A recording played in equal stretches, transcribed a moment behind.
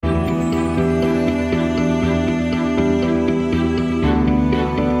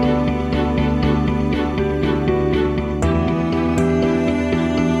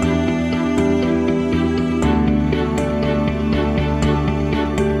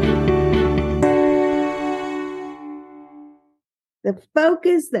The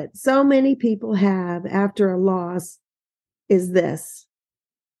focus that so many people have after a loss is this: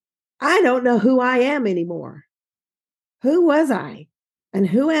 I don't know who I am anymore. Who was I? And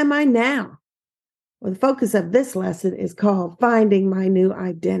who am I now? Well, the focus of this lesson is called Finding My New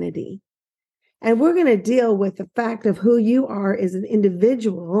Identity. And we're going to deal with the fact of who you are as an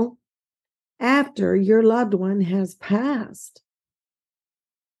individual after your loved one has passed.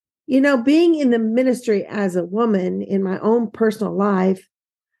 You know, being in the ministry as a woman in my own personal life,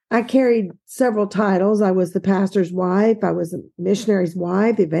 I carried several titles. I was the pastor's wife. I was a missionary's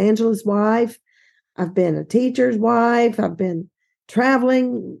wife, evangelist's wife. I've been a teacher's wife. I've been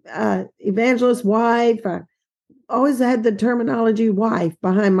traveling evangelist's wife. I always had the terminology wife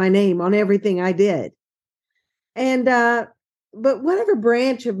behind my name on everything I did. And, but whatever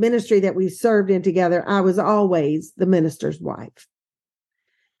branch of ministry that we served in together, I was always the minister's wife.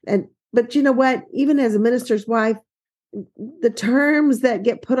 But you know what? Even as a minister's wife, the terms that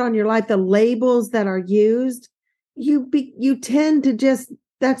get put on your life, the labels that are used, you tend to just,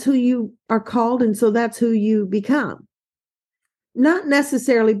 that's who you are called. And so that's who you become. Not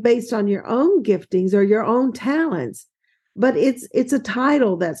necessarily based on your own giftings or your own talents, but it's a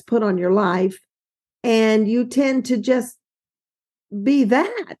title that's put on your life, and you tend to just be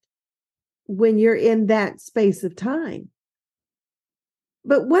that when you're in that space of time.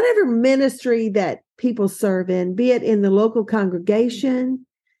 But whatever ministry that people serve in, be it in the local congregation,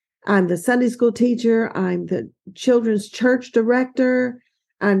 I'm the Sunday school teacher, I'm the children's church director,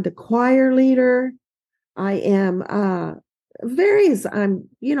 I'm the choir leader, I am all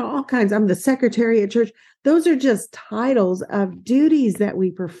kinds. I'm the secretary at church. Those are just titles of duties that we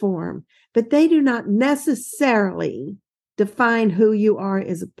perform, but they do not necessarily define who you are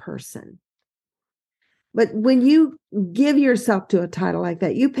as a person. But when you give yourself to a title like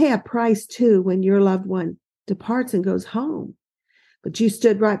that, you pay a price too when your loved one departs and goes home. But you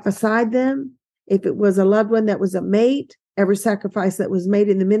stood right beside them. If it was a loved one that was a mate, every sacrifice that was made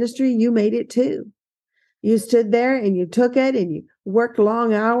in the ministry, you made it too. You stood there and you took it and you worked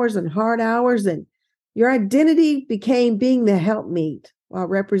long hours and hard hours, and your identity became being the helpmeet while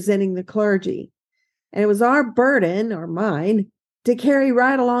representing the clergy. And it was our burden, or mine, to carry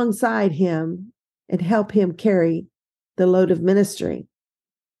right alongside him and help him carry the load of ministry.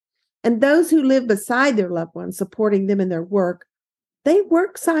 And those who live beside their loved ones, supporting them in their work, they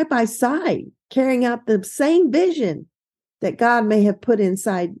work side by side, carrying out the same vision that God may have put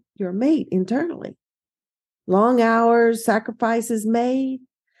inside your mate internally. Long hours, sacrifices made,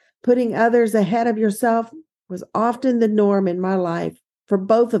 putting others ahead of yourself was often the norm in my life for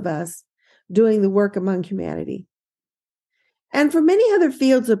both of us doing the work among humanity. And for many other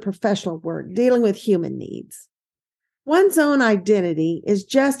fields of professional work dealing with human needs, one's own identity is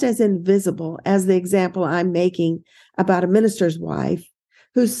just as invisible as the example I'm making about a minister's wife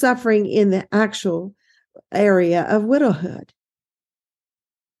who's suffering in the actual area of widowhood.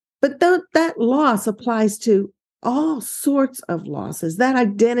 But that loss applies to all sorts of losses. That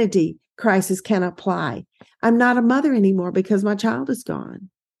identity crisis can apply. I'm not a mother anymore because my child is gone.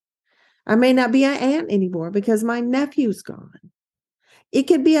 I may not be an aunt anymore because my nephew's gone. It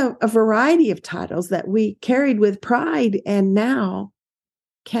could be a variety of titles that we carried with pride and now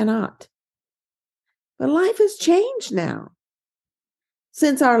cannot. But life has changed now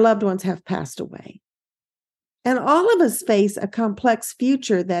since our loved ones have passed away. And all of us face a complex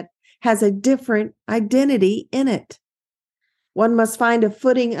future that has a different identity in it. One must find a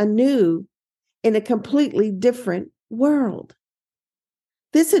footing anew in a completely different world.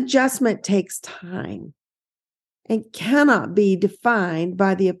 This adjustment takes time and cannot be defined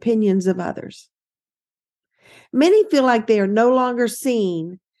by the opinions of others. Many feel like they are no longer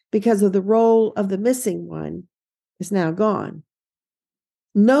seen because of the role of the missing one is now gone.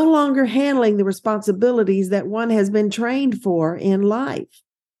 No longer handling the responsibilities that one has been trained for in life.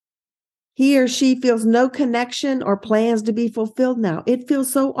 He or she feels no connection or plans to be fulfilled now. It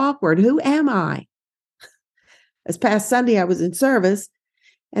feels so awkward. Who am I? This past Sunday, I was in service,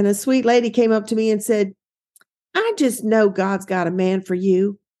 and a sweet lady came up to me and said, I just know God's got a man for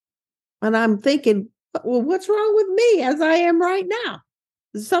you. And I'm thinking, well, what's wrong with me as I am right now?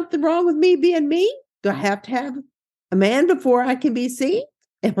 Is something wrong with me being me? Do I have to have a man before I can be seen?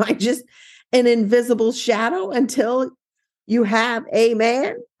 Am I just an invisible shadow until you have a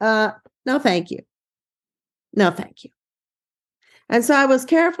man? No, thank you. No, thank you. And so I was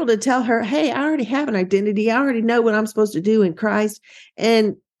careful to tell her, hey, I already have an identity. I already know what I'm supposed to do in Christ.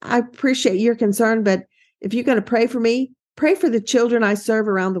 And I appreciate your concern, but if you're going to pray for me, pray for the children I serve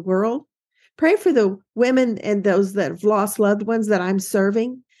around the world. Pray for the women and those that have lost loved ones that I'm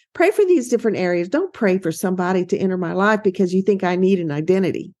serving. Pray for these different areas. Don't pray for somebody to enter my life because you think I need an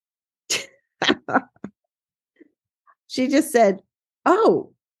identity. She just said,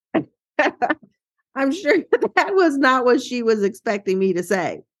 oh, I'm sure that was not what she was expecting me to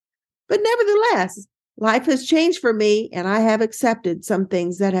say. But nevertheless, life has changed for me, and I have accepted some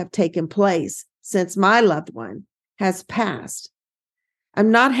things that have taken place since my loved one has passed.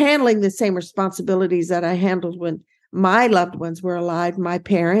 I'm not handling the same responsibilities that I handled when my loved ones were alive, my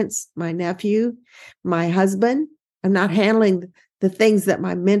parents, my nephew, my husband. I'm not handling the things that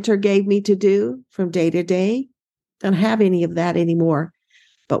my mentor gave me to do from day to day. I don't have any of that anymore.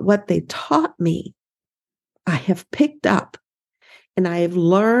 But what they taught me, I have picked up, and I have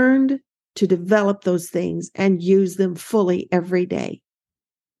learned to develop those things and use them fully every day.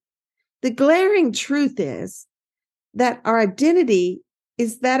 The glaring truth is that our identity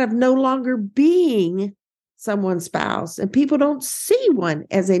is that of no longer being someone's spouse, and people don't see one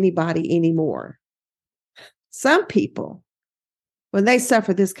as anybody anymore. Some people, when they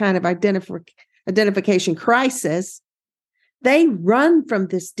suffer this kind of identification crisis, they run from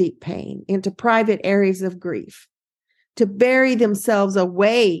this deep pain into private areas of grief to bury themselves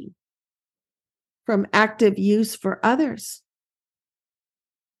away from active use for others.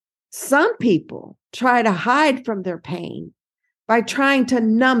 Some people try to hide from their pain by trying to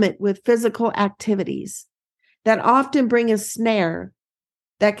numb it with physical activities that often bring a snare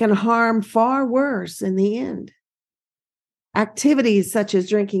that can harm far worse in the end. Activities such as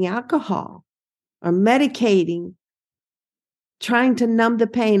drinking alcohol or medicating, trying to numb the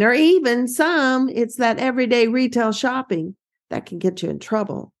pain, or even it's that everyday retail shopping that can get you in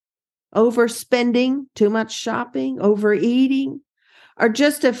trouble. Overspending, too much shopping, overeating, are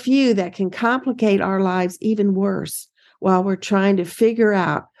just a few that can complicate our lives even worse while we're trying to figure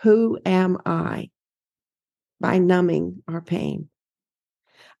out who am I by numbing our pain.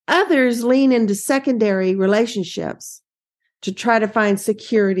 Others lean into secondary relationships to try to find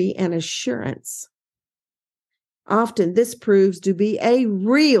security and assurance. Often this proves to be a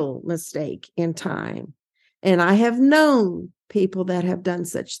real mistake in time. And I have known people that have done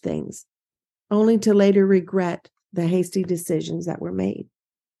such things, only to later regret the hasty decisions that were made.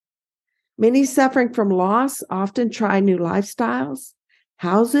 Many suffering from loss often try new lifestyles,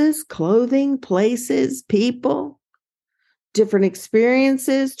 houses, clothing, places, people, different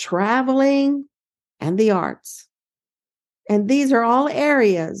experiences, traveling, and the arts. And these are all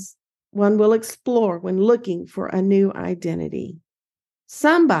areas one will explore when looking for a new identity.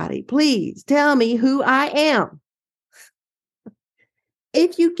 Somebody, please tell me who I am.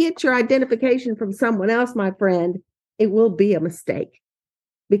 If you get your identification from someone else, my friend, it will be a mistake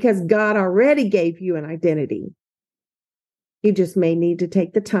because God already gave you an identity. You just may need to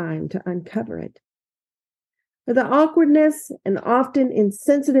take the time to uncover it. The awkwardness and often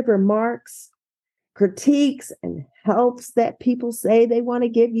insensitive remarks, critiques, and helps that people say they want to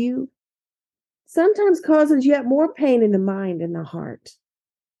give you sometimes causes yet more pain in the mind and the heart.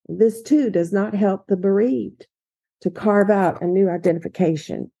 This too does not help the bereaved to carve out a new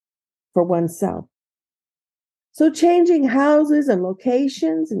identification for oneself. So changing houses and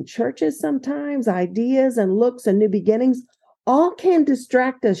locations and churches sometimes, ideas and looks and new beginnings, all can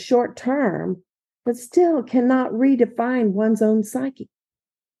distract us short term, but still cannot redefine one's own psyche.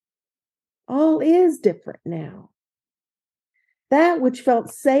 All is different now. That which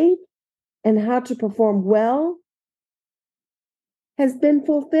felt safe and how to perform well has been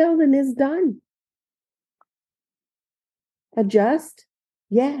fulfilled and is done. Adjust?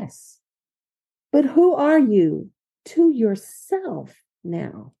 Yes. But who are you to yourself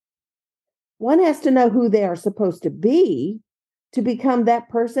now? One has to know who they are supposed to be to become that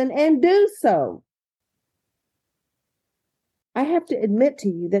person and do so. I have to admit to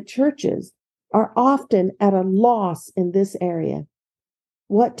you that churches are often at a loss in this area.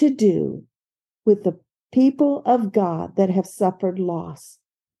 What to do with the people of God that have suffered loss.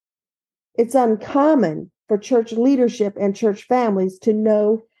 It's uncommon for church leadership and church families to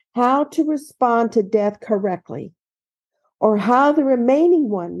know how to respond to death correctly, or how the remaining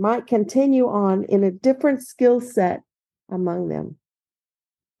one might continue on in a different skill set among them.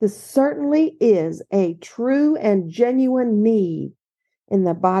 This certainly is a true and genuine need in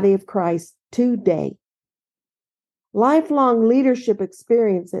the body of Christ today. Lifelong leadership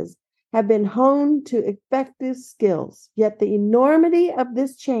experiences have been honed to effective skills, yet the enormity of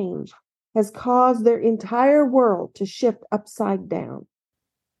this change has caused their entire world to shift upside down.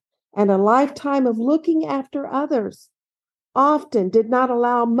 And a lifetime of looking after others often did not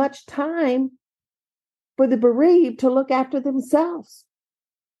allow much time for the bereaved to look after themselves.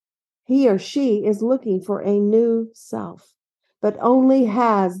 He or she is looking for a new self, but only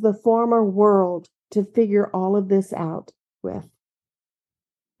has the former world to figure all of this out with.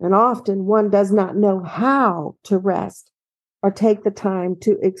 And often one does not know how to rest or take the time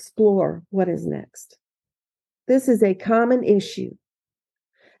to explore what is next. This is a common issue,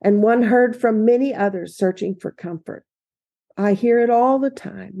 and one heard from many others searching for comfort. I hear it all the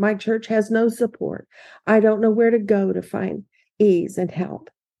time. My church has no support. I don't know where to go to find ease and help.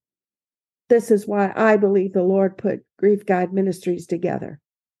 This is why I believe the Lord put Grief Guide Ministries together,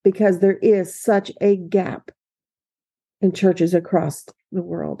 because there is such a gap in churches across the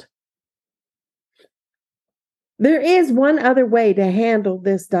world. There is one other way to handle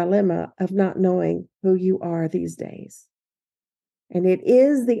this dilemma of not knowing who you are these days, and it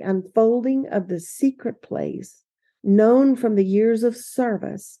is the unfolding of the secret place known from the years of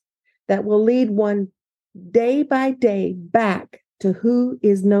service that will lead one day by day back to who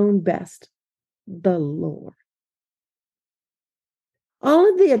is known best, the Lord. All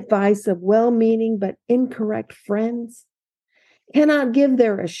of the advice of well-meaning but incorrect friends cannot give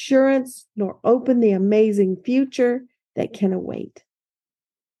their assurance nor open the amazing future that can await.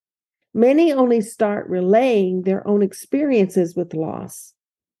 Many only start relaying their own experiences with loss.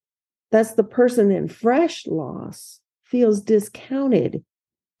 Thus, the person in fresh loss feels discounted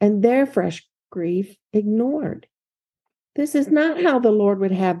and their fresh grief ignored. This is not how the Lord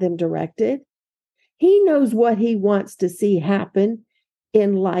would have them directed. He knows what He wants to see happen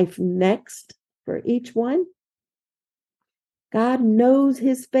in life next for each one. God knows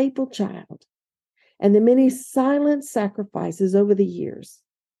His faithful child and the many silent sacrifices over the years.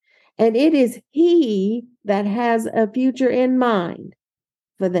 And it is He that has a future in mind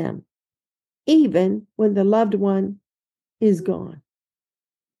for them, even when the loved one is gone.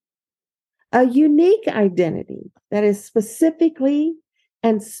 A unique identity that is specifically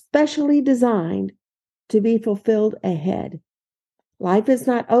and specially designed to be fulfilled ahead. Life is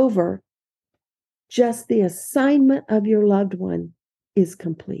not over. Just the assignment of your loved one is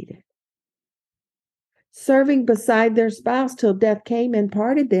completed. Serving beside their spouse till death came and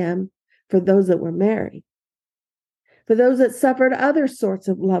parted them for those that were married. For those that suffered other sorts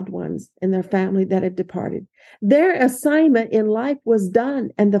of loved ones in their family that had departed. Their assignment in life was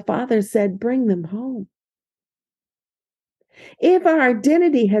done, and the Father said, bring them home. If our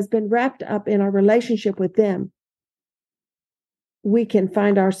identity has been wrapped up in our relationship with them, we can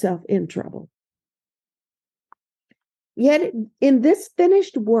find ourselves in trouble. Yet in this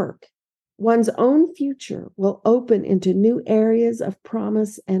finished work, one's own future will open into new areas of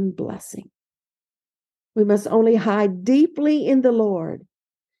promise and blessing. We must only hide deeply in the Lord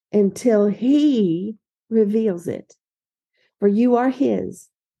until He reveals it. For you are His,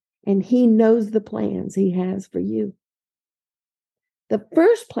 and He knows the plans He has for you. The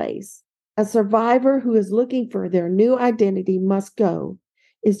first place a survivor who is looking for their new identity must go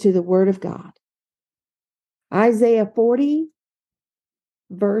is to the Word of God. Isaiah 40,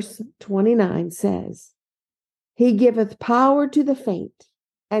 verse 29 says, He giveth power to the faint,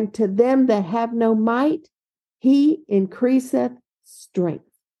 and to them that have no might, He increaseth strength.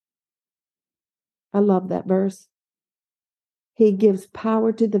 I love that verse. He gives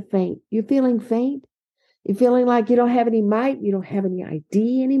power to the faint. You feeling faint? You feeling like you don't have any might? You don't have any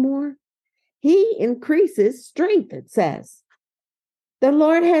ID anymore? He increases strength, it says. The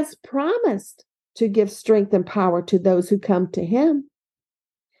Lord has promised to give strength and power to those who come to Him.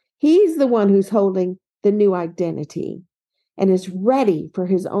 He's the one who's holding the new identity and is ready for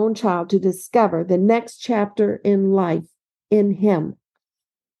His own child to discover the next chapter in life in Him.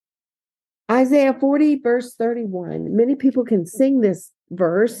 Isaiah 40, verse 31. Many people can sing this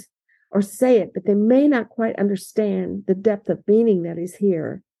verse or say it, but they may not quite understand the depth of meaning that is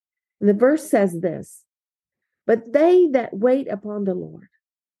here. And the verse says this, but they that wait upon the Lord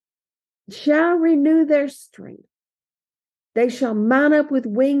shall renew their strength. They shall mount up with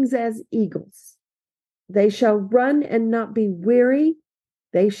wings as eagles. They shall run and not be weary.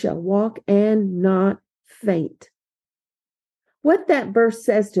 They shall walk and not faint. What that verse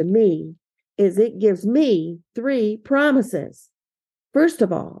says to me is it gives me 3 promises. First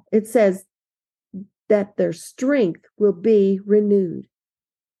of all, it says that their strength will be renewed.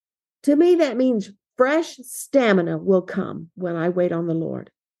 To me, that means fresh stamina will come when I wait on the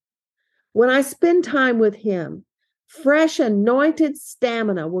Lord. When I spend time with Him, fresh anointed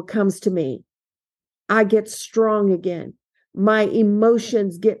stamina will comes to me. I get strong again. My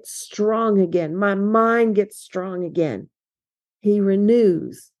emotions get strong again. My mind gets strong again. He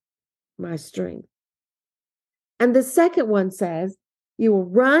renews my strength. And the second one says, you will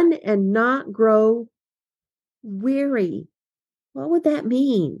run and not grow weary. What would that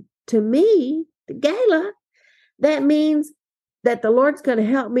mean? To me, the Gala, that means that the Lord's going to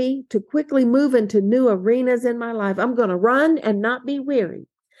help me to quickly move into new arenas in my life. I'm going to run and not be weary.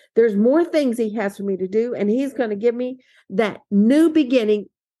 There's more things he has for me to do, and he's going to give me that new beginning.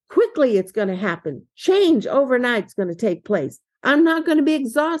 Quickly, it's going to happen. Change overnight is going to take place. I'm not going to be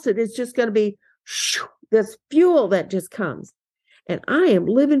exhausted. It's just going to be this fuel that just comes. And I am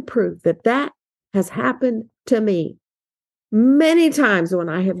living proof that that has happened to me many times when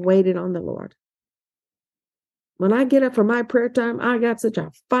I have waited on the Lord. When I get up for my prayer time, I got such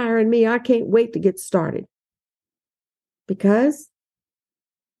a fire in me. I can't wait to get started because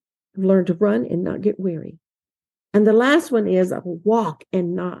I've learned to run and not get weary. And the last one is I will walk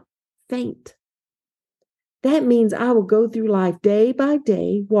and not faint. That means I will go through life day by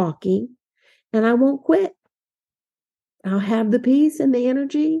day walking, and I won't quit. I'll have the peace and the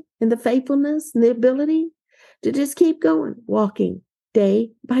energy and the faithfulness and the ability to just keep going, walking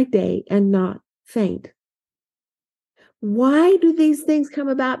day by day and not faint. Why do these things come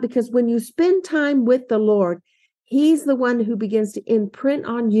about? Because when you spend time with the Lord, he's the one who begins to imprint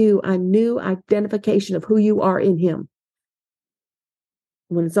on you a new identification of who you are in him.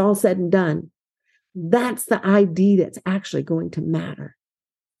 When it's all said and done, that's the ID that's actually going to matter.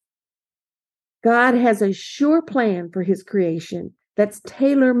 God has a sure plan for his creation that's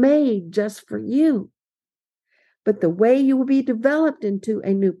tailor-made just for you. But the way you will be developed into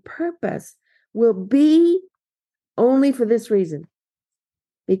a new purpose will be only for this reason,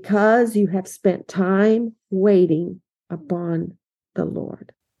 because you have spent time waiting upon the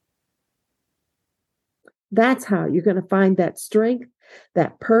Lord. That's how you're going to find that strength,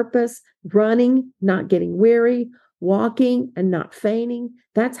 that purpose, running, not getting weary, walking and not fainting.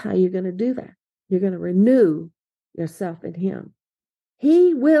 That's how you're going to do that. You're going to renew yourself in him.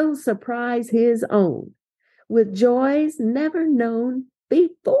 He will surprise his own with joys never known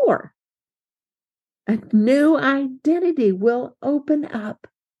before. A new identity will open up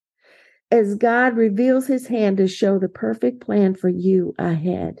as God reveals his hand to show the perfect plan for you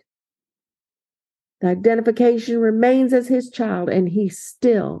ahead. The identification remains as his child, and he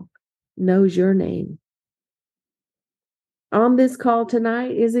still knows your name. On this call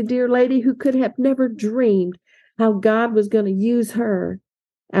tonight is a dear lady who could have never dreamed how God was going to use her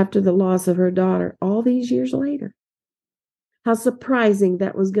after the loss of her daughter all these years later. How surprising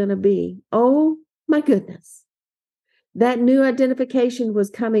that was going to be. Oh, my goodness. That new identification was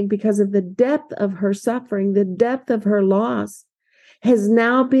coming because of the depth of her suffering, the depth of her loss has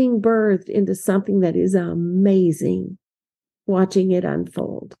now being birthed into something that is amazing, watching it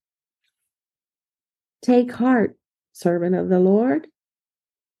unfold. Take heart, servant of the Lord.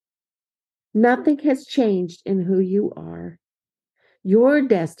 Nothing has changed in who you are. Your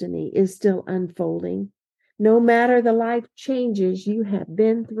destiny is still unfolding, no matter the life changes you have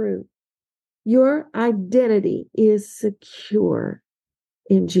been through. Your identity is secure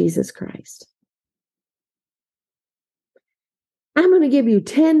in Jesus Christ. I'm going to give you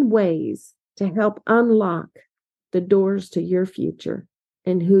 10 ways to help unlock the doors to your future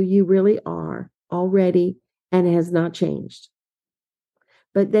and who you really are already and has not changed.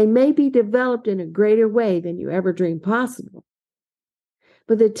 But they may be developed in a greater way than you ever dreamed possible.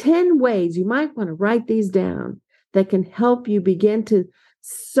 But the 10 ways, you might want to write these down, that can help you begin to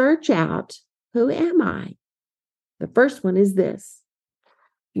search out, who am I? The first one is this.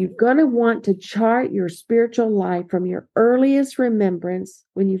 You're going to want to chart your spiritual life from your earliest remembrance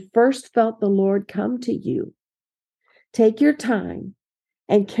when you first felt the Lord come to you. Take your time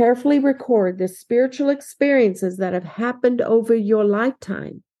and carefully record the spiritual experiences that have happened over your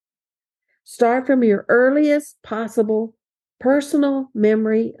lifetime. Start from your earliest possible personal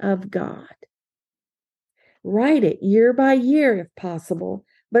memory of God. Write it year by year if possible,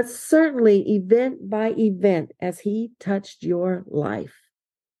 but certainly event by event as he touched your life.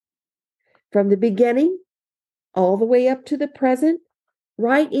 From the beginning all the way up to the present,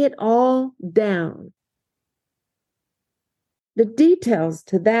 write it all down. The details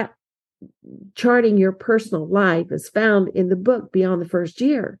to that charting your personal life is found in the book Beyond the First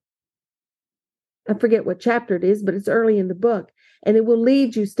Year. I forget what chapter it is, but it's early in the book, and it will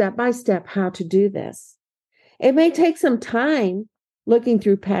lead you step by step how to do this. It may take some time looking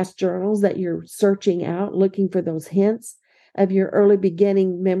through past journals that you're searching out, looking for those hints of your early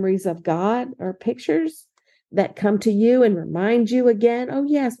beginning memories of God or pictures that come to you and remind you again, oh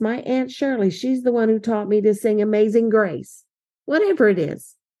yes, my Aunt Shirley, she's the one who taught me to sing Amazing Grace. Whatever it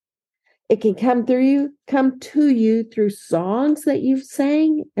is. It can come to you through songs that you've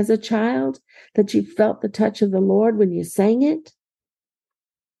sang as a child, that you felt the touch of the Lord when you sang it.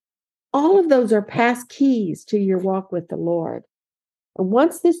 All of those are past keys to your walk with the Lord. And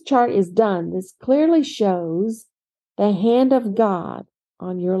once this chart is done, this clearly shows the hand of God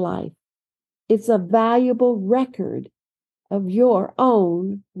on your life. It's a valuable record of your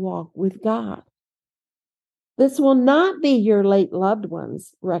own walk with God. This will not be your late loved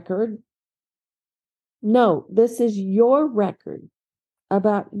one's record. No, this is your record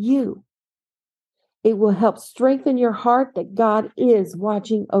about you. It will help strengthen your heart that God is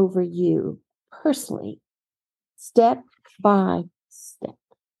watching over you personally, step by step.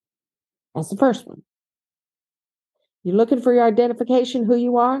 That's the first one. You're looking for your identification, who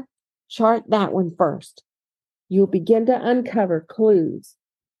you are? Chart that one first. You'll begin to uncover clues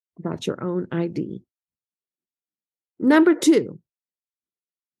about your own ID. Number 2,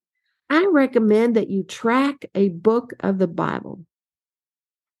 I recommend that you track a book of the Bible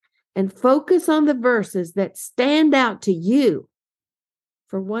and focus on the verses that stand out to you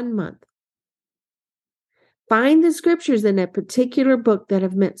for 1 month. Find the scriptures in a particular book that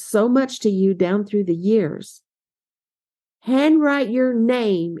have meant so much to you down through the years. Handwrite your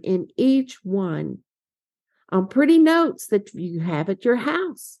name in each one on pretty notes that you have at your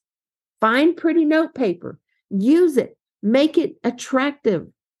house. Find pretty note paper. Use it. Make it attractive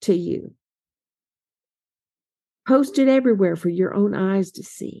to you. Post it everywhere for your own eyes to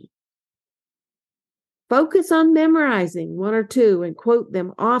see. Focus on memorizing 1 or 2 and quote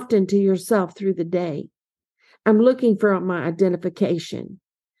them often to yourself through the day. I'm looking for my identification.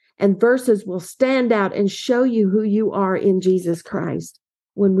 And verses will stand out and show you who you are in Jesus Christ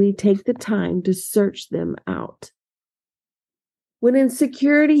when we take the time to search them out. When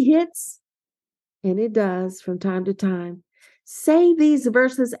insecurity hits, and it does from time to time, say these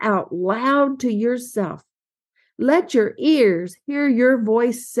verses out loud to yourself. Let your ears hear your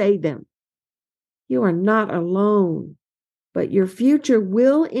voice say them. You are not alone, but your future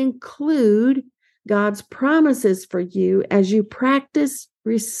will include God's promises for you as you practice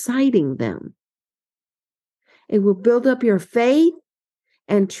reciting them. It will build up your faith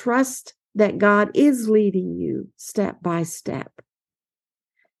and trust that God is leading you step by step.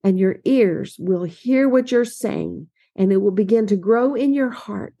 And your ears will hear what you're saying, and it will begin to grow in your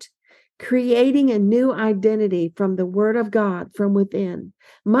heart, creating a new identity from the Word of God from within.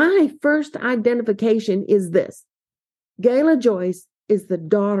 My first identification is this: Gayla Joyce is the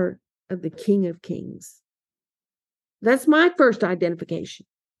daughter of the King of Kings. That's my first identification.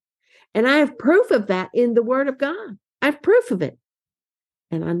 And I have proof of that in the Word of God. I have proof of it.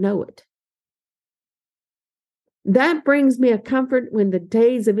 And I know it. That brings me a comfort when the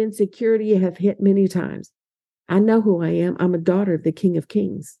days of insecurity have hit many times. I know who I am. I'm a daughter of the King of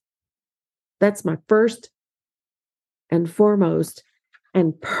Kings. That's my first and foremost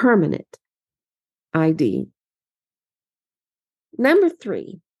and permanent ID. Number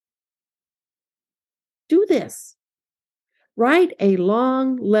 3, do this. Write a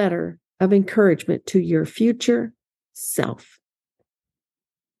long letter of encouragement to your future self.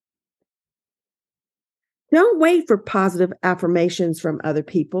 Don't wait for positive affirmations from other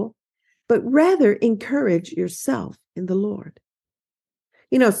people, but rather encourage yourself in the Lord.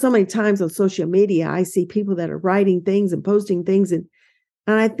 You know, so many times on social media, I see people that are writing things and posting things, and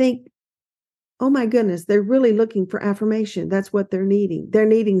I think, oh my goodness, they're really looking for affirmation. That's what they're needing. They're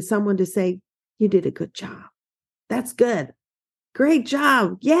needing someone to say, you did a good job. That's good. Great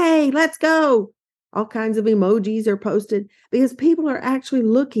job. Yay, let's go. All kinds of emojis are posted because people are actually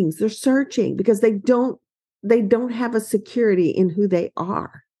looking, they're searching because they don't have a security in who they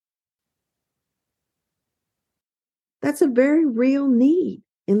are. That's a very real need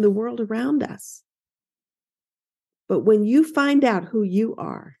in the world around us. But when you find out who you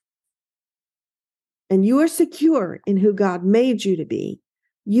are and you are secure in who God made you to be,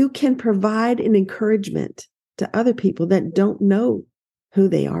 you can provide an encouragement to other people that don't know who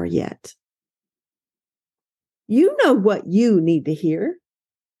they are yet. You know what you need to hear.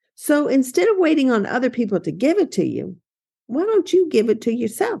 So instead of waiting on other people to give it to you, why don't you give it to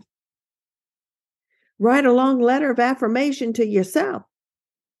yourself? Write a long letter of affirmation to yourself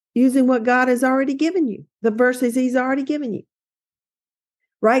using what God has already given you, the verses He's already given you.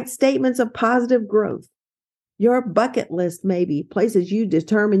 Write statements of positive growth. Your bucket list, maybe places you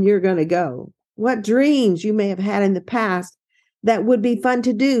determine you're going to go. What dreams you may have had in the past that would be fun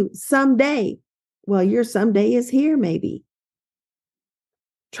to do someday. Well, your someday is here, maybe.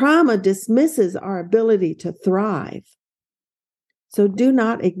 Trauma dismisses our ability to thrive. So do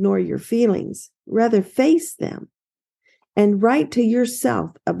not ignore your feelings. Rather, face them and write to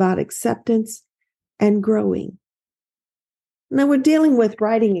yourself about acceptance and growing. Now, we're dealing with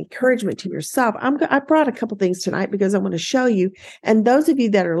writing encouragement to yourself. I brought a couple things tonight because I want to show you. And those of you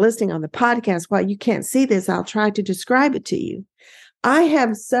that are listening on the podcast, while you can't see this, I'll try to describe it to you. I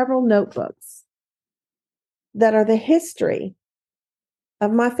have several notebooks. that are the history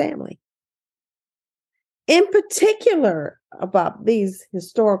of my family. In particular, about these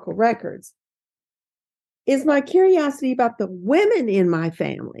historical records is my curiosity about the women in my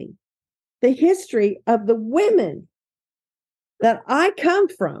family, the history of the women that I come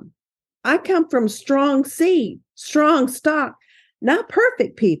from. I come from strong seed, strong stock, not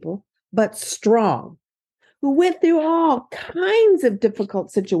perfect people, but strong, who went through all kinds of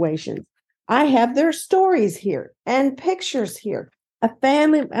difficult situations. I have their stories here and pictures here. A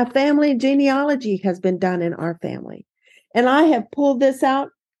family genealogy has been done in our family. And I have pulled this out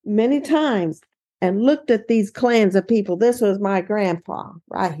many times and looked at these clans of people. This was my grandpa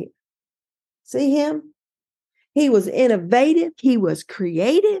right here. See him? He was innovative. He was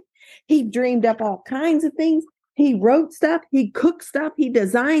creative. He dreamed up all kinds of things. He wrote stuff. He cooked stuff. He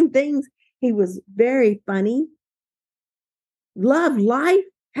designed things. He was very funny, loved life,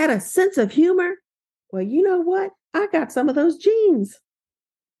 had a sense of humor. Well, you know what? I got some of those genes.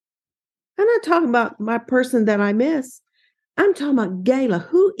 I'm not talking about my person that I miss. I'm talking about Gayla.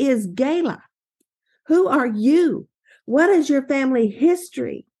 Who is Gayla? Who are you? What is your family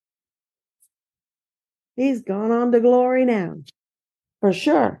history? He's gone on to glory now, for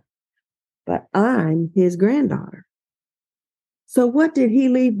sure. But I'm his granddaughter. So what did he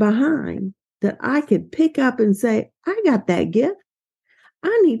leave behind that I could pick up and say, I got that gift.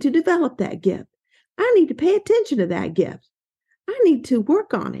 I need to develop that gift. I need to pay attention to that gift. I need to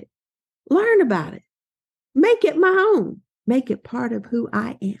work on it, learn about it, make it my own, make it part of who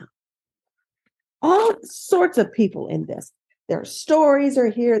I am. All sorts of people in this. Their stories are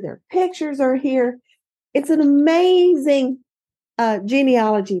here. Their pictures are here. It's an amazing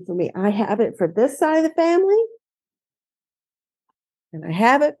genealogy for me. I have it for this side of the family, and I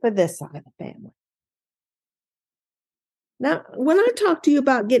have it for this side of the family. Now, when I talk to you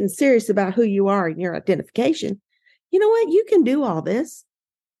about getting serious about who you are and your identification, you know what? You can do all this.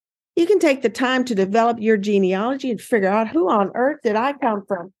 You can take the time to develop your genealogy and figure out who on earth did I come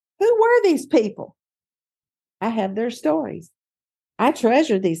from? Who were these people? I have their stories. I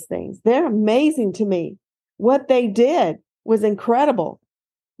treasure these things. They're amazing to me. What they did was incredible.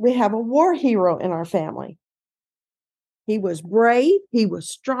 We have a war hero in our family. He was brave. He was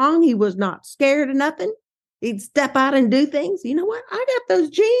strong. He was not scared of nothing. He'd step out and do things. You know what? I got those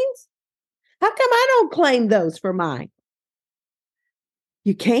genes. How come I don't claim those for mine?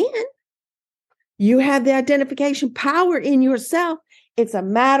 You can. You have the identification power in yourself. It's a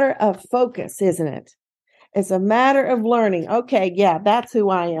matter of focus, isn't it? It's a matter of learning. Okay, yeah, that's who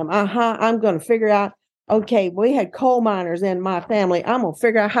I am. I'm going to figure out, okay, we had coal miners in my family. I'm going to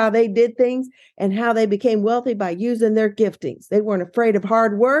figure out how they did things and how they became wealthy by using their giftings. They weren't afraid of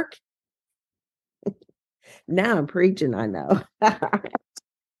hard work. Now I'm preaching, I know.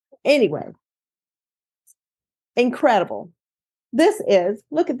 Anyway, incredible.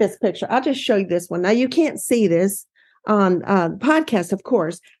 Look at this picture. I'll just show you this one. Now, you can't see this on the podcast, of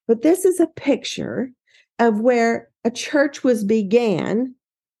course, but this is a picture of where a church was began,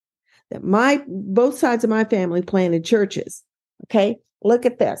 that both sides of my family planted churches. Okay, look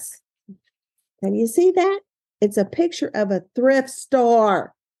at this. Can you see that? It's a picture of a thrift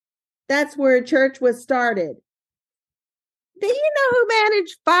store. That's where a church was started. Do you know who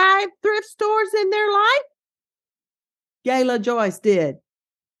managed 5 thrift stores in their life? Gayla Joyce did.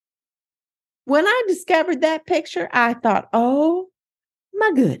 When I discovered that picture, I thought, oh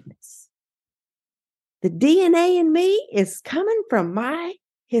my goodness. The DNA in me is coming from my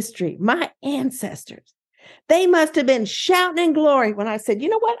history, my ancestors. They must have been shouting in glory when I said, you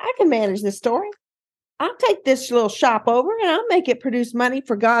know what? I can manage this story. I'll take this little shop over and I'll make it produce money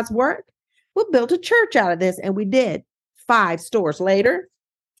for God's work. We'll build a church out of this. And we did. 5 stores later.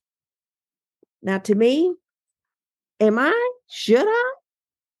 Now, to me, should I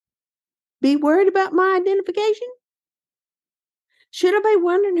be worried about my identification? Should I be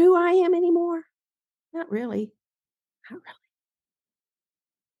wondering who I am anymore? Not really. Not really.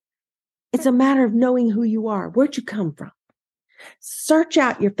 It's a matter of knowing who you are. Where'd you come from? Search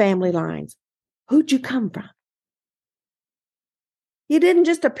out your family lines. Who'd you come from? You didn't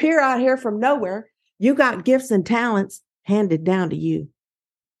just appear out here from nowhere. You got gifts and talents handed down to you.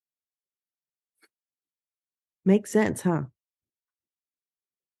 Makes sense, huh?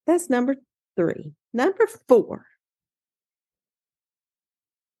 That's number 3. Number 4.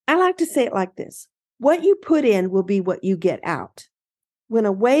 I like to say it like this. What you put in will be what you get out. When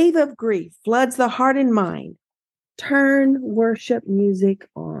a wave of grief floods the heart and mind, turn worship music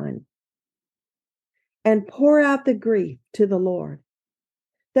on and pour out the grief to the Lord.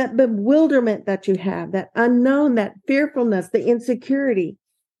 That bewilderment that you have, that unknown, that fearfulness, the insecurity,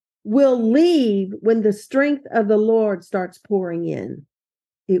 will leave when the strength of the Lord starts pouring in.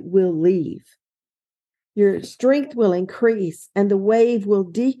 It will leave. Your strength will increase and the wave will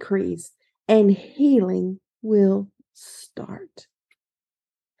decrease and healing will start.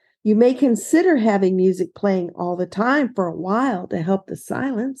 You may consider having music playing all the time for a while to help the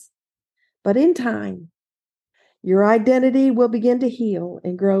silence, but in time, your identity will begin to heal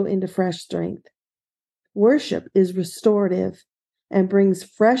and grow into fresh strength. Worship is restorative and brings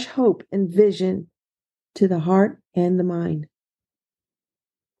fresh hope and vision to the heart and the mind.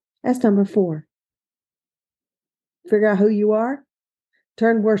 That's number 4. Figure out who you are.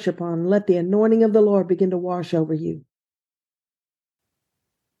 Turn worship on and let the anointing of the Lord begin to wash over you.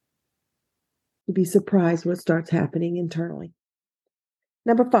 You'd be surprised what starts happening internally.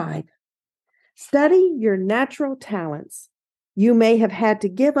 Number 5, study your natural talents you may have had to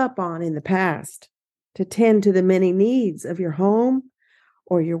give up on in the past to tend to the many needs of your home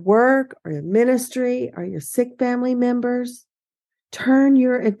or your work or your ministry or your sick family members. Turn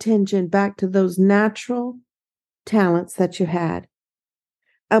your attention back to those natural talents that you had.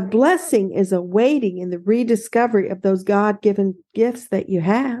 A blessing is awaiting in the rediscovery of those God-given gifts that you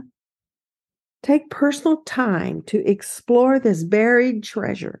have. Take personal time to explore this buried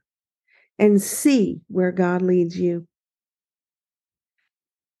treasure and see where God leads you.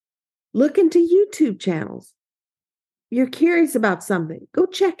 Look into YouTube channels. You're curious about something, go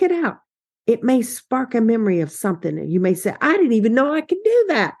check it out. It may spark a memory of something, and you may say, I didn't even know I could do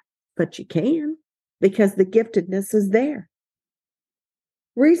that. But you can, because the giftedness is there.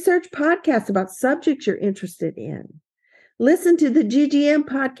 Research podcasts about subjects you're interested in. Listen to the GGM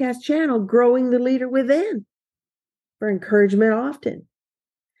podcast channel, Growing the Leader Within, for encouragement often.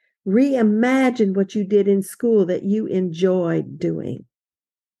 Reimagine what you did in school that you enjoyed doing.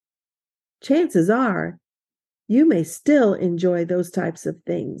 Chances are you may still enjoy those types of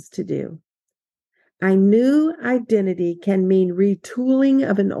things to do. A new identity can mean retooling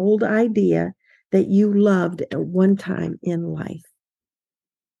of an old idea that you loved at one time in life.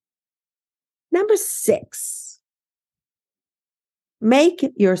 Number 6, make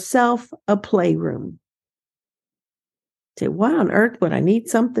yourself a playroom. Say, why on earth would I need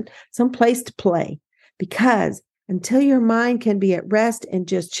some place to play? Because until your mind can be at rest and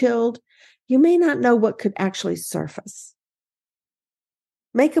just chilled, you may not know what could actually surface.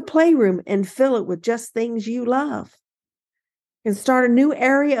 Make a playroom and fill it with just things you love. And start a new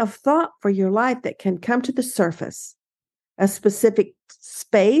area of thought for your life that can come to the surface. A specific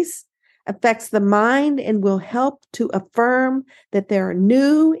space affects the mind and will help to affirm that there are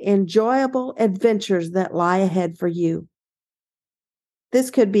new, enjoyable adventures that lie ahead for you.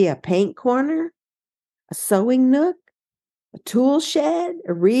 This could be a paint corner, a sewing nook, a tool shed,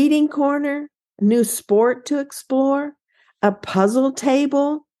 a reading corner, a new sport to explore, a puzzle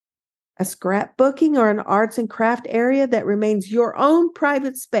table, a scrapbooking or an arts and craft area that remains your own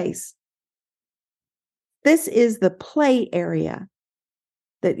private space. This is the play area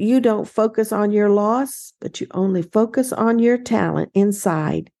that you don't focus on your loss, but you only focus on your talent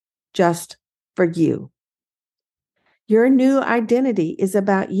inside just for you. Your new identity is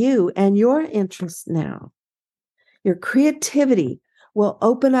about you and your interests now. Your creativity will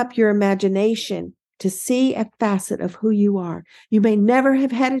open up your imagination to see a facet of who you are. You may never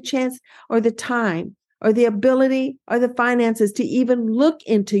have had a chance or the time or the ability or the finances to even look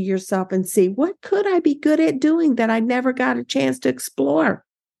into yourself and see, what could I be good at doing that I never got a chance to explore?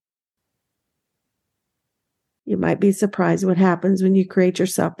 You might be surprised what happens when you create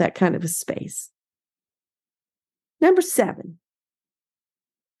yourself that kind of a space. Number 7,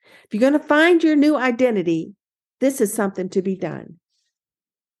 if you're going to find your new identity, this is something to be done.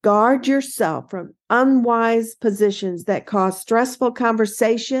 Guard yourself from unwise positions that cause stressful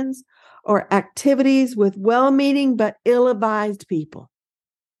conversations or activities with well-meaning but ill-advised people.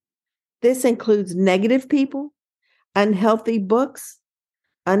 This includes negative people, unhealthy books,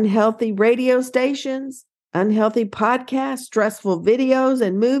 unhealthy radio stations, unhealthy podcasts, stressful videos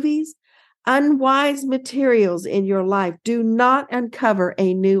and movies, unwise materials in your life. Do not uncover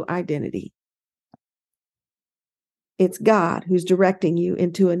a new identity. It's God who's directing you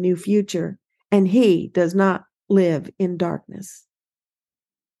into a new future, and He does not live in darkness.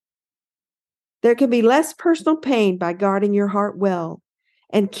 There can be less personal pain by guarding your heart well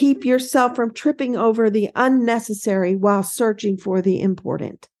and keep yourself from tripping over the unnecessary while searching for the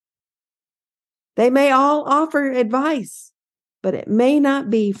important. They may all offer advice, but it may not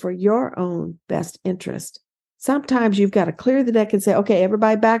be for your own best interest. Sometimes you've got to clear the deck and say, okay,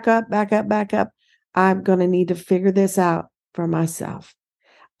 everybody back up, back up, back up. I'm going to need to figure this out for myself.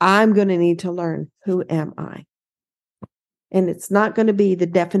 I'm going to need to learn, who am I? And it's not going to be the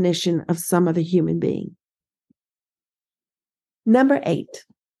definition of some other human being. Number 8.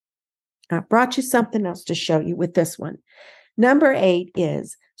 I brought you something else to show you with this one. Number 8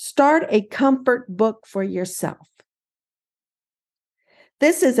 is start a comfort book for yourself.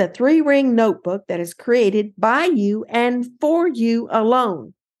 This is a 3-ring notebook that is created by you and for you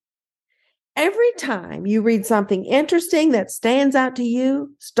alone. Every time you read something interesting that stands out to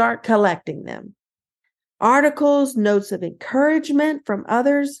you, start collecting them. Articles, notes of encouragement from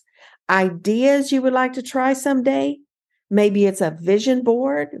others, ideas you would like to try someday. Maybe it's a vision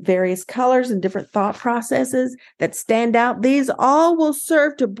board, various colors and different thought processes that stand out. These all will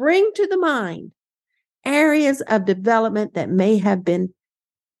serve to bring to the mind areas of development that may have been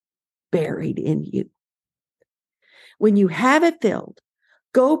buried in you. When you have it filled,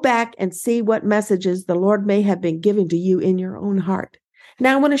 go back and see what messages the Lord may have been giving to you in your own heart.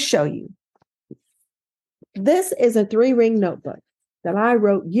 Now I want to show you. This is a 3-ring notebook that I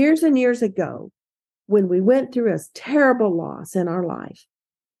wrote years and years ago when we went through a terrible loss in our life.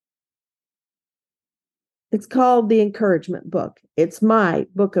 It's called the Encouragement Book. It's my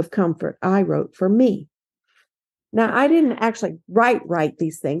book of comfort I wrote for me. Now, I didn't actually write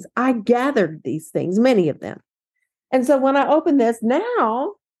these things. I gathered these things, many of them. And so when I open this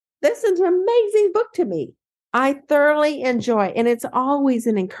now, this is an amazing book to me. I thoroughly enjoy, and it's always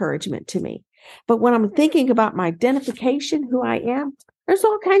an encouragement to me. But when I'm thinking about my identification, who I am, there's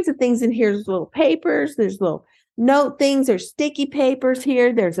all kinds of things in here. There's little papers, there's little note things, there's sticky papers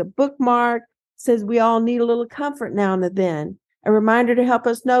here, there's a bookmark. It says we all need a little comfort now and then. A reminder to help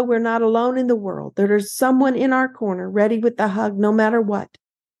us know we're not alone in the world. There's someone in our corner ready with the hug no matter what.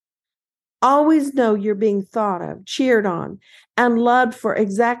 Always know you're being thought of, cheered on, and loved for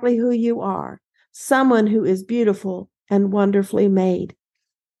exactly who you are. Someone who is beautiful and wonderfully made.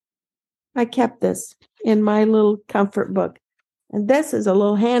 I kept this in my little comfort book. And this is a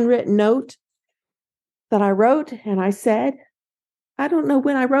little handwritten note that I wrote. And I said, I don't know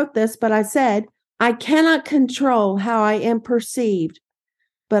when I wrote this, but I said, I cannot control how I am perceived,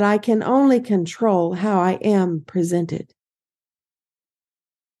 but I can only control how I am presented.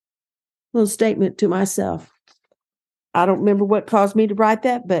 Little statement to myself. I don't remember what caused me to write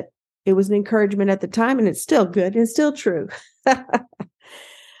that, but it was an encouragement at the time, and it's still good and still true.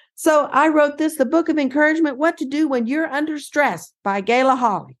 So I wrote this, the Book of Encouragement, What to Do When You're Under Stress by Gayla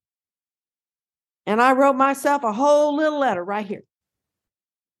Hawley. And I wrote myself a whole little letter right here.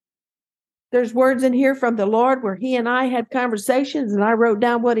 There's words in here from the Lord where he and I had conversations, and I wrote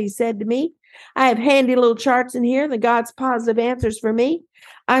down what he said to me. I have handy little charts in here, the God's positive answers for me.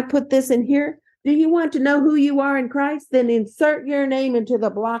 I put this in here. Do you want to know who you are in Christ? Then insert your name into the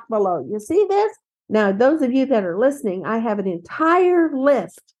block below. You see this? Now, those of you that are listening, I have an entire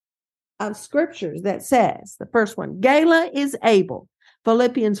list of scriptures that says, the first one, Gayla is able,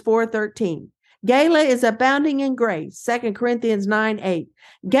 Philippians 4:13. Gayla is abounding in grace, 2 Corinthians 9:8.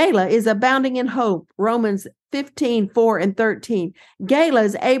 Gayla is abounding in hope, Romans 15:4-13. Gayla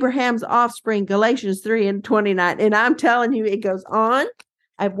is Abraham's offspring, Galatians 3:29. And I'm telling you, it goes on.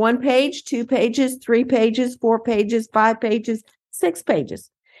 I have 1 page, 2 pages, 3 pages, 4 pages, 5 pages, 6 pages.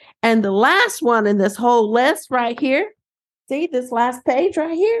 And the last one in this whole list right here, see this last page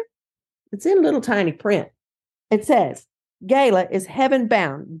right here? It's in little tiny print. It says, Gayla is heaven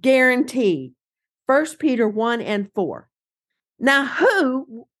bound, guaranteed. 1 Peter 1:4. Now,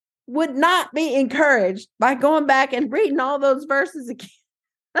 who would not be encouraged by going back and reading all those verses again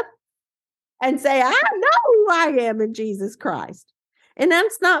and say, I know who I am in Jesus Christ? And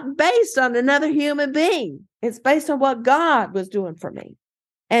that's not based on another human being. It's based on what God was doing for me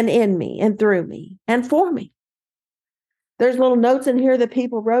and in me and through me and for me. There's little notes in here that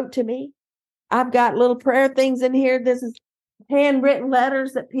people wrote to me. I've got little prayer things in here. This is handwritten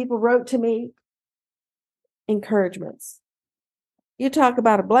letters that people wrote to me. Encouragements. You talk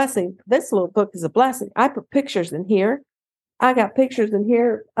about a blessing. This little book is a blessing. I put pictures in here. I got pictures in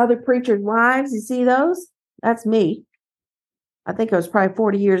here. Other preachers' wives. You see those? That's me. I think I was probably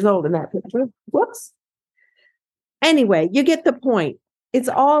 40 years old in that picture. Whoops. Anyway, you get the point. It's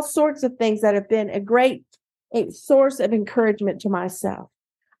all sorts of things that have been a source of encouragement to myself.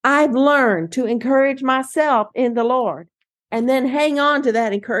 I've learned to encourage myself in the Lord and then hang on to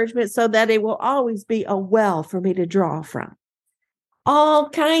that encouragement so that it will always be a well for me to draw from. All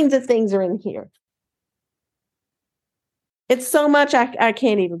kinds of things are in here. It's so much I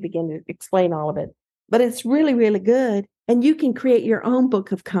can't even begin to explain all of it, but it's really, really good. And you can create your own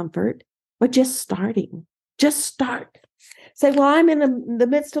book of comfort, but just starting. Just start. Say, well, I'm in the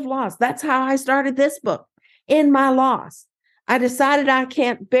midst of loss. That's how I started this book. In my loss, I decided I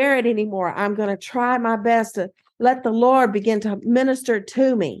can't bear it anymore. I'm going to try my best to Let the Lord begin to minister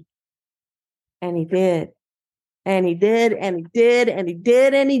to me. And he did. And he did, and he did, and he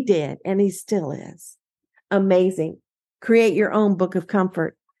did, and he did, and he still is. Amazing. Create your own book of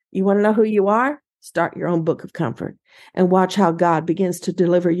comfort. You want to know who you are? Start your own book of comfort and watch how God begins to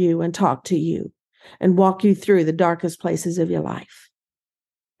deliver you and talk to you and walk you through the darkest places of your life.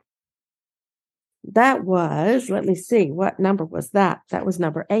 That was, let me see, what number was that? That was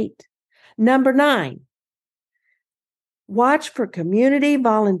number 8. Number 9. Watch for community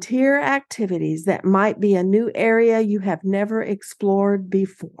volunteer activities that might be a new area you have never explored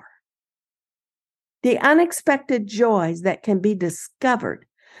before. The unexpected joys that can be discovered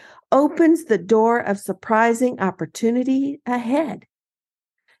opens the door of surprising opportunity ahead.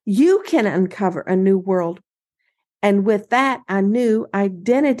 You can uncover a new world, and with that, a new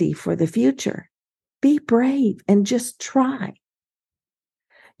identity for the future. Be brave and just try.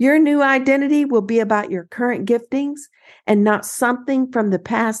 Your new identity will be about your current giftings and not something from the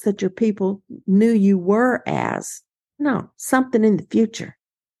past that your people knew you were as. No, something in the future.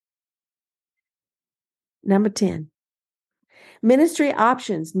 Number 10. Ministry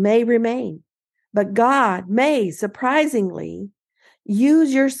options may remain, but God may surprisingly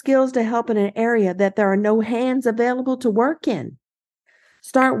use your skills to help in an area that there are no hands available to work in.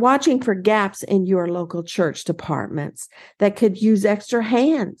 Start watching for gaps in your local church departments that could use extra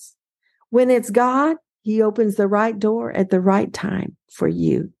hands. When it's God, he opens the right door at the right time for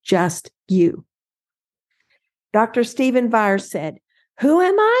you, just you. Dr. Stephen Vier said, "Who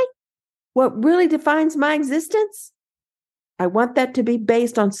am I? What really defines my existence? I want that to be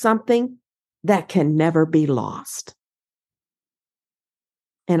based on something that can never be lost."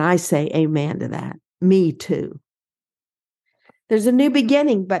 And I say amen to that. Me too. There's a new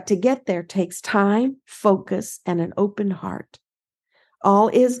beginning, but to get there takes time, focus, and an open heart. All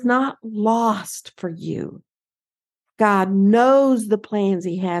is not lost for you. God knows the plans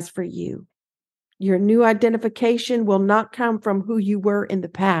he has for you. Your new identification will not come from who you were in the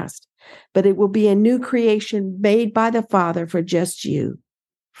past, but it will be a new creation made by the Father for just you,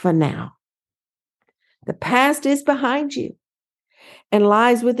 for now. The past is behind you and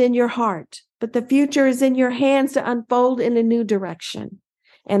lies within your heart, but the future is in your hands to unfold in a new direction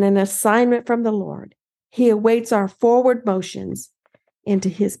and an assignment from the Lord. He awaits our forward motions into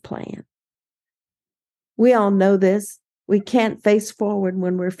his plan. We all know this. We can't face forward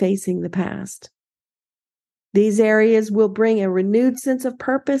when we're facing the past. These areas will bring a renewed sense of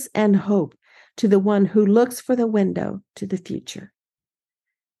purpose and hope to the one who looks for the window to the future.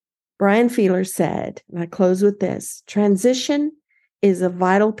 Brian Feeler said, and I close with this, transition is a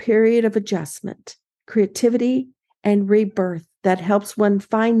vital period of adjustment, creativity, and rebirth that helps one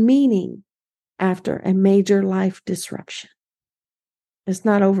find meaning after a major life disruption. It's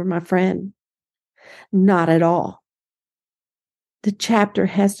not over, my friend. Not at all. The chapter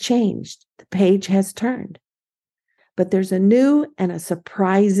has changed. The page has turned. But there's a new and a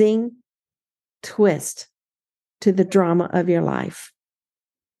surprising twist to the drama of your life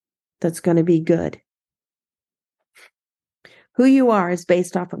that's going to be good. Who you are is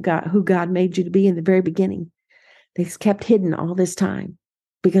based off of God, who God made you to be in the very beginning. It's kept hidden all this time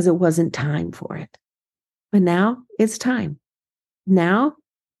because it wasn't time for it. But now it's time. Now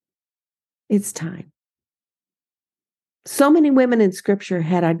it's time. So many women in scripture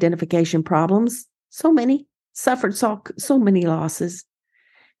had identification problems. So many suffered so many losses.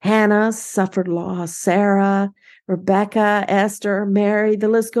 Hannah suffered loss. Sarah, Rebecca, Esther, Mary, the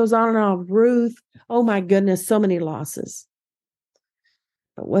list goes on and on. Ruth. Oh my goodness, so many losses.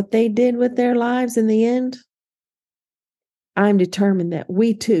 But what they did with their lives in the end, I'm determined that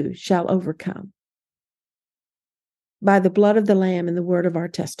we too shall overcome by the blood of the Lamb and the word of our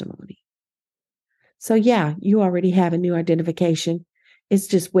testimony. So yeah, you already have a new identification. It's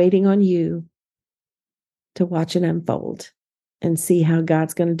just waiting on you to watch it unfold and see how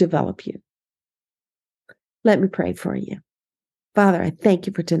God's going to develop you. Let me pray for you. Father, I thank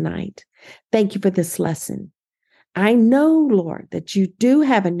you for tonight. Thank you for this lesson. I know, Lord, that you do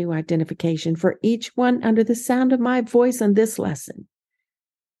have a new identification for each one under the sound of my voice on this lesson,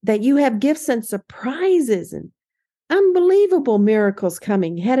 that you have gifts and surprises and unbelievable miracles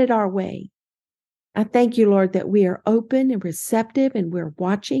coming headed our way. I thank you, Lord, that we are open and receptive and we're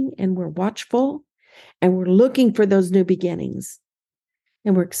watching and we're watchful and we're looking for those new beginnings.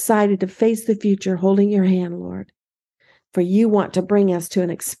 And we're excited to face the future holding your hand, Lord, for you want to bring us to an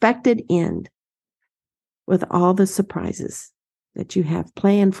expected end with all the surprises that you have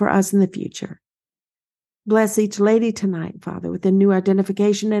planned for us in the future. Bless each lady tonight, Father, with a new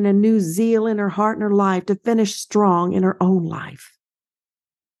identification and a new zeal in her heart and her life to finish strong in her own life.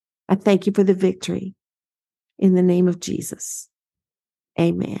 I thank you for the victory. in the name of Jesus.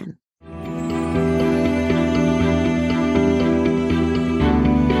 Amen.